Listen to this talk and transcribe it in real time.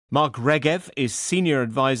Mark Regev is senior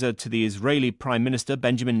advisor to the Israeli Prime Minister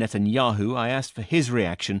Benjamin Netanyahu. I asked for his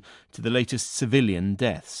reaction to the latest civilian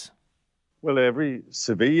deaths. Well, every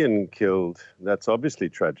civilian killed, that's obviously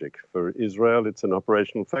tragic. For Israel, it's an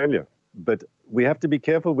operational failure. But we have to be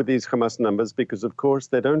careful with these Hamas numbers because, of course,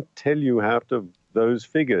 they don't tell you how to those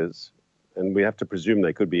figures, and we have to presume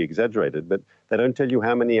they could be exaggerated, but they don't tell you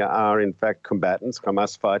how many are, in fact, combatants,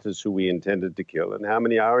 Hamas fighters who we intended to kill, and how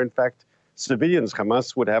many are, in fact, civilians.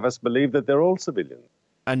 Hamas would have us believe that they're all civilians.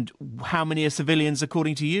 And how many are civilians,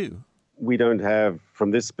 according to you? We don't have,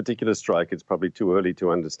 from this particular strike, it's probably too early to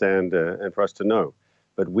understand and for us to know.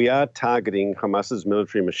 But we are targeting Hamas's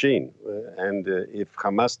military machine. And if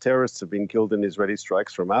Hamas terrorists have been killed in Israeli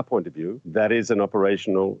strikes, from our point of view, that is an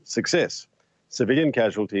operational success. Civilian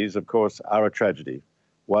casualties, of course, are a tragedy.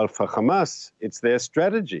 While for Hamas, it's their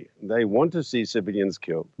strategy. They want to see civilians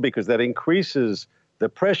killed because that increases the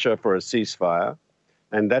pressure for a ceasefire,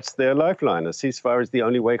 and that's their lifeline. A ceasefire is the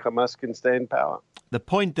only way Hamas can stay in power. The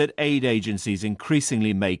point that aid agencies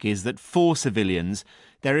increasingly make is that for civilians,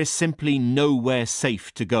 there is simply nowhere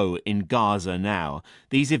safe to go in Gaza now.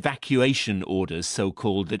 These evacuation orders,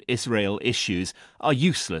 so-called, that Israel issues are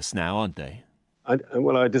useless now, aren't they?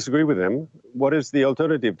 Well, I disagree with them. What is the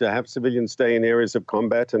alternative? To have civilians stay in areas of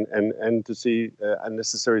combat and to see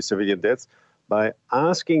unnecessary civilian deaths? By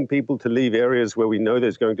asking people to leave areas where we know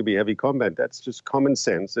there's going to be heavy combat, that's just common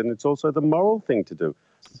sense, and it's also the moral thing to do.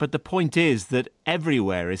 But the point is that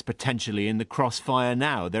everywhere is potentially in the crossfire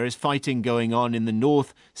now. There is fighting going on in the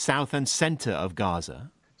north, south and centre of Gaza.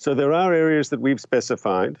 So there are areas that we've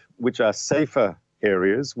specified which are safer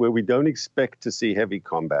areas where we don't expect to see heavy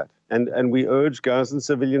combat, and we urge Gazan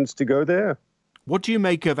civilians to go there. What do you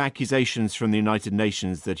make of accusations from the United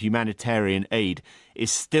Nations that humanitarian aid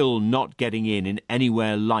is still not getting in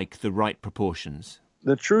anywhere like the right proportions?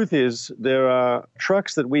 The truth is there are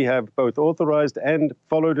trucks that we have both authorized and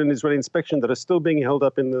followed an Israeli inspection that are still being held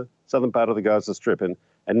up in the southern part of the Gaza Strip and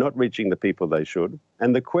not reaching the people they should.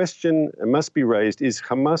 And the question must be raised, is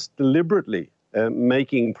Hamas deliberately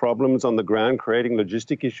making problems on the ground, creating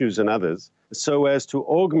logistic issues and others, so as to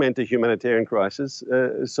augment a humanitarian crisis,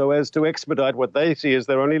 so as to expedite what they see as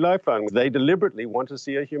their only lifeline? They deliberately want to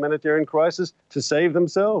see a humanitarian crisis to save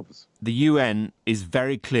themselves. The UN is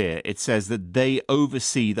very clear. It says that they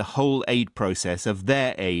oversee the whole aid process of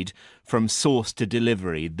their aid from source to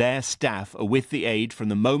delivery. Their staff are with the aid from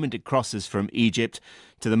the moment it crosses from Egypt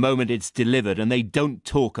to the moment it's delivered, and they don't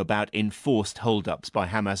talk about enforced hold-ups by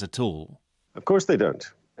Hamas at all. Of course they don't.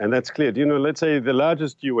 And that's clear. You know, let's say the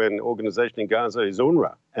largest UN organization in Gaza is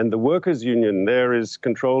UNRWA, and the workers' union there is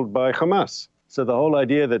controlled by Hamas. So the whole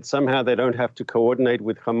idea that somehow they don't have to coordinate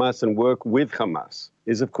with Hamas and work with Hamas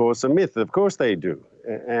is, of course, a myth. Of course they do.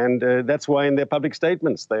 And that's why in their public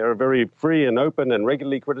statements they are very free and open and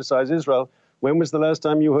regularly criticize Israel. When was the last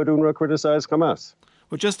time you heard UNRWA criticize Hamas?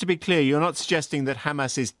 Well, just to be clear, you're not suggesting that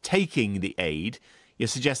Hamas is taking the aid. You're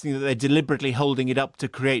suggesting that they're deliberately holding it up to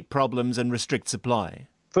create problems and restrict supply.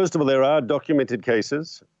 First of all, there are documented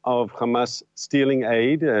cases of Hamas stealing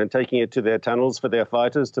aid and taking it to their tunnels for their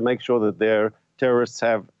fighters to make sure that their terrorists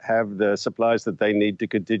have the supplies that they need to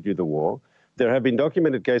continue the war. There have been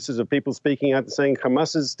documented cases of people speaking out and saying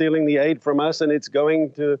Hamas is stealing the aid from us and it's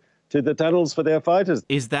going to the tunnels for their fighters.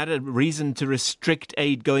 Is that a reason to restrict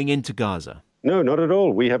aid going into Gaza? No, not at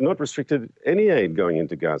all. We have not restricted any aid going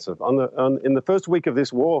into Gaza. In the first week of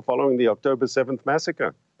this war, following the October 7th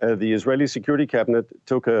massacre, the Israeli Security Cabinet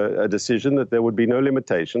took a decision that there would be no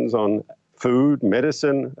limitations on food,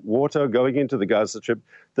 medicine, water going into the Gaza Strip.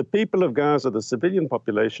 The people of Gaza, the civilian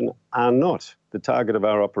population, are not the target of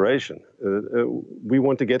our operation. We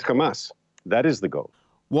want to get Hamas. That is the goal.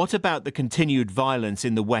 What about the continued violence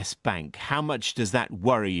in the West Bank? How much does that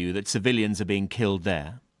worry you that civilians are being killed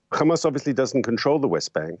there? Hamas obviously doesn't control the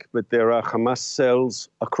West Bank, but there are Hamas cells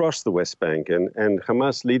across the West Bank. And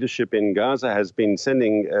Hamas leadership in Gaza has been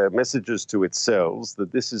sending messages to its cells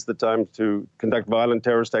that this is the time to conduct violent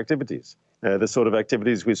terrorist activities, the sort of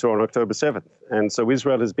activities we saw on October 7th. And so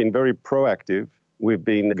Israel has been very proactive. We've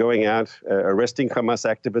been going out, arresting Hamas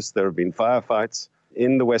activists. There have been firefights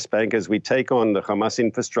in the West Bank as we take on the Hamas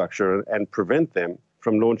infrastructure and prevent them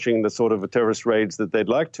from launching the sort of terrorist raids that they'd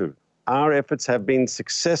like to. Our efforts have been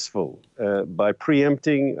successful by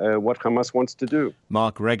preempting what Hamas wants to do.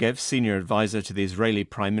 Mark Regev, senior advisor to the Israeli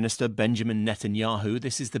Prime Minister Benjamin Netanyahu.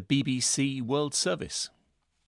 This is the BBC World Service.